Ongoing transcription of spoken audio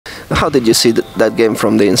How did you see that game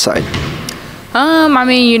from the inside? I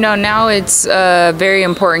mean, you know, now it's very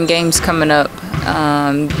important games coming up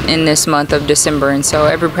in this month of December, and so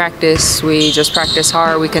every practice we just practice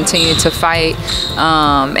hard. We continue to fight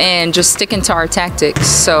and just sticking to our tactics.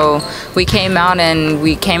 So we came out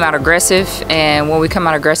aggressive, and when we come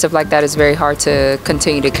out aggressive like that, it's very hard to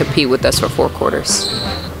continue to compete with us for 4 quarters.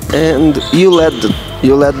 And you led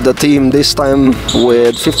the team this time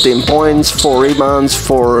with 15 points, 4 rebounds,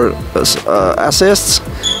 4 assists.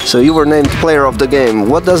 So you were named player of the game.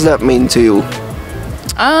 What does that mean to you?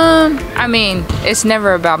 I mean, it's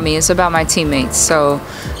never about me. It's about my teammates. So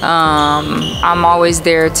I'm always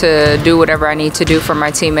there to do whatever I need to do for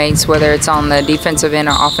my teammates, whether it's on the defensive end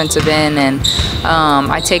or offensive end. And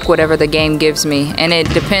I take whatever the game gives me. And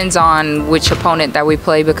it depends on which opponent that we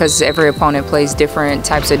play, because every opponent plays different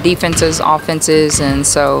types of defenses, offenses. And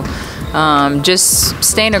so just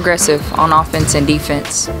staying aggressive on offense and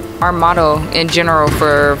defense. Our motto in general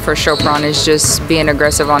for Chopron is just being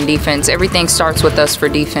aggressive on defense. Everything starts with us for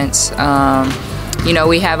defense. You know,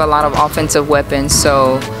 we have a lot of offensive weapons,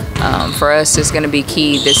 so for us it's going to be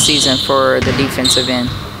key this season for the defensive end.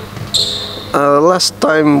 Last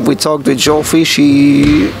time we talked with Jofi,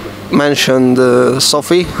 she mentioned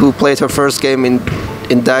Sophie, who played her first game in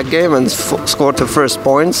that game and scored her first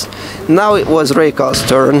points. Now it was Reika's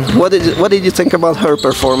turn. What did you think about her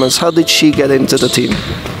performance? How did she get into the team?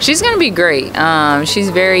 She's going to be great. She's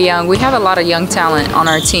very young. We have a lot of young talent on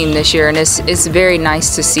our team this year, and it's very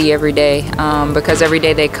nice to see every day because every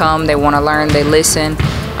day they come, they want to learn, they listen,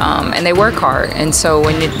 and they work hard. And so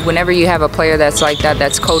whenever you have a player that's like that,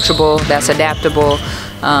 that's coachable, that's adaptable,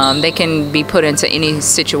 they can be put into any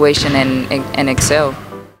situation and excel.